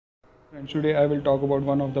And today I will talk about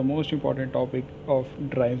one of the most important topic of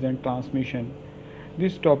drives and transmission.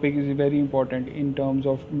 This topic is very important in terms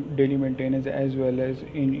of daily maintenance as well as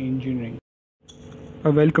in engineering. I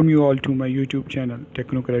welcome you all to my YouTube channel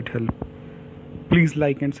Technocrat Help. Please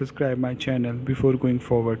like and subscribe my channel before going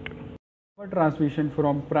forward. Our transmission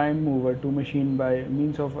from prime mover to machine by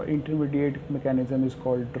means of an intermediate mechanism is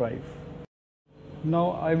called drive.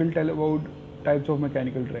 Now I will tell about types of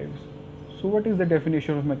mechanical drives. So what is the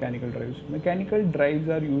definition of mechanical drives? Mechanical drives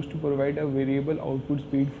are used to provide a variable output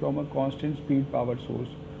speed from a constant speed power source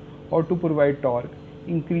or to provide torque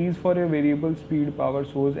increase for a variable speed power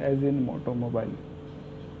source as in automobile.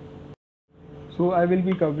 So I will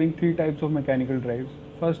be covering three types of mechanical drives.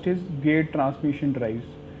 First is geared transmission drives.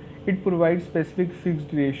 It provides specific fixed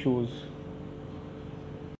ratios.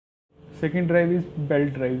 Second drive is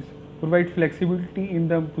belt drives. Provide flexibility in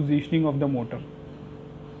the positioning of the motor.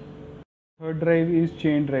 Third drive is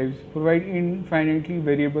chain drives, provide infinitely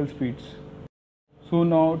variable speeds. So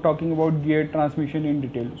now talking about geared transmission in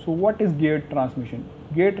detail. So what is geared transmission?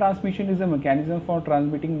 Geared transmission is a mechanism for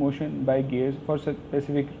transmitting motion by gears for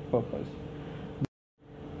specific purpose.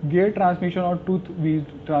 Geared transmission or tooth-wheeled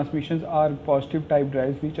transmissions are positive type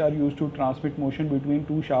drives which are used to transmit motion between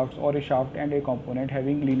two shafts or a shaft and a component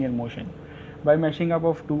having linear motion by mashing up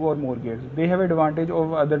of two or more gears. They have advantage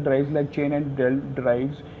over other drives like chain and belt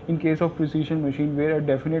drives in case of precision machine where a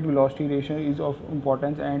definite velocity ratio is of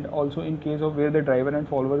importance, and also in case of where the driver and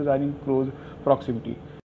followers are in close proximity.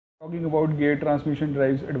 Talking about geared transmission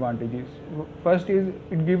drives advantages. First is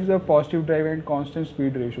it gives a positive drive and constant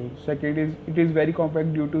speed ratio. Second is it is very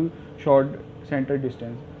compact due to short center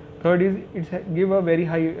distance. Third is it give a very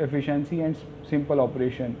high efficiency and simple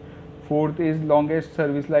operation. Fourth is longest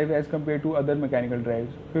service life as compared to other mechanical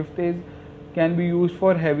drives. Fifth is can be used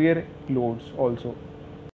for heavier loads also.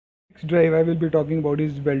 Next drive I will be talking about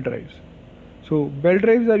is belt drives. So belt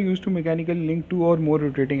drives are used to mechanically link two or more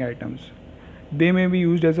rotating items. They may be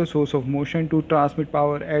used as a source of motion to transmit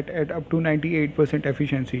power at up to 98%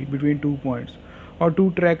 efficiency between 2 points or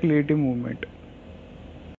to track relative movement.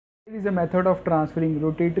 There is a method of transferring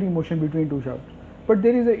rotatory motion between two shafts, but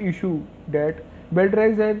there is an issue that belt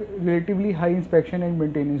drives have relatively high inspection and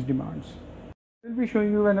maintenance demands. I will be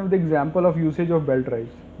showing you one of the example of usage of belt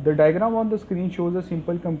drives. The diagram on the screen shows a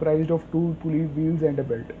simple comprised of two pulley wheels and a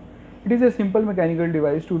belt. It is a simple mechanical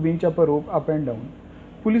device to winch up a rope up and down.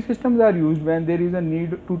 Pulley systems are used when there is a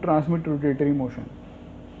need to transmit rotatory motion.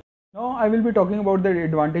 Now I will be talking about the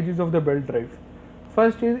advantages of the belt drive.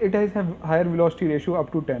 First is it has a higher velocity ratio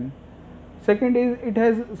up to 10. Second is it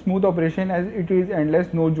has smooth operation as it is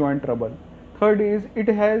endless no joint trouble. Third is it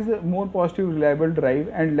has more positive reliable drive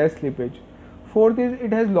and less slippage. Fourth is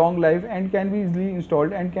it has long life and can be easily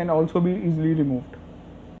installed and can also be easily removed.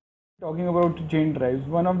 Talking about chain drives,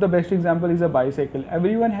 one of the best example is a bicycle.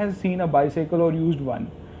 Everyone has seen a bicycle or used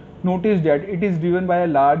one. Notice that it is driven by a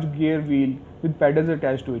large gear wheel with pedals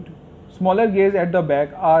attached to it. Smaller gears at the back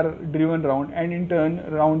are driven round and in turn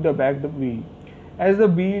round the back the wheel. As the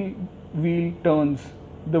wheel turns,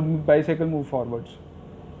 the bicycle moves forwards.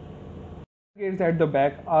 Gears at the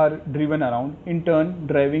back are driven around, in turn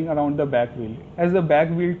driving around the back wheel. As the back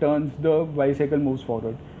wheel turns, the bicycle moves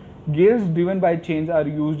forward. Gears driven by chains are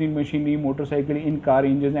used in machinery, motorcycle, in car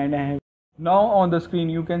engines and have. Now on the screen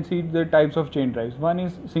you can see the types of chain drives. One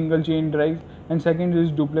is single chain drive and second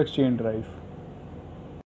is duplex chain drive.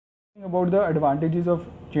 About the advantages of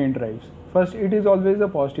chain drives. First, it is always a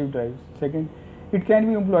positive drive. Second, it can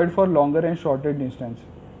be employed for longer and shorter distance.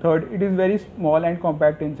 Third, it is very small and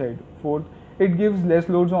compact inside. Fourth, it gives less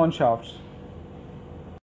loads on shafts.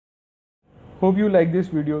 Hope you like this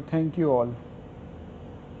video. Thank you all.